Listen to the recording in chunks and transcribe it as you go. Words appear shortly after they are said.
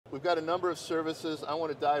We've got a number of services. I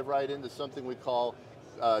want to dive right into something we call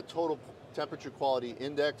Total Temperature Quality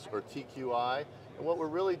Index, or TQI. And what we're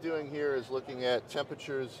really doing here is looking at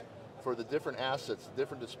temperatures for the different assets,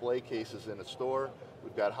 different display cases in a store.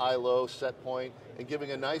 We've got high, low, set point, and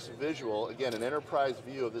giving a nice visual, again, an enterprise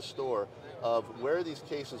view of this store of where these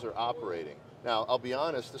cases are operating. Now, I'll be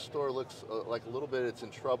honest, this store looks like a little bit it's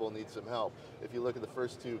in trouble, needs some help. If you look at the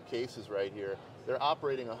first two cases right here, they're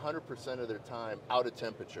operating 100% of their time out of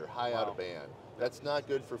temperature, high out of band. That's not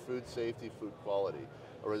good for food safety, food quality.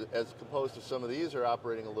 Or as opposed to some of these are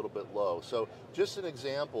operating a little bit low. So just an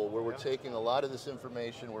example where we're taking a lot of this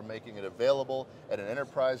information, we're making it available at an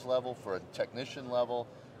enterprise level for a technician level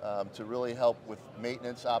to really help with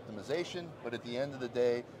maintenance optimization, but at the end of the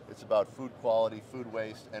day, it's about food quality, food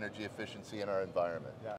waste, energy efficiency in our environment. Yeah,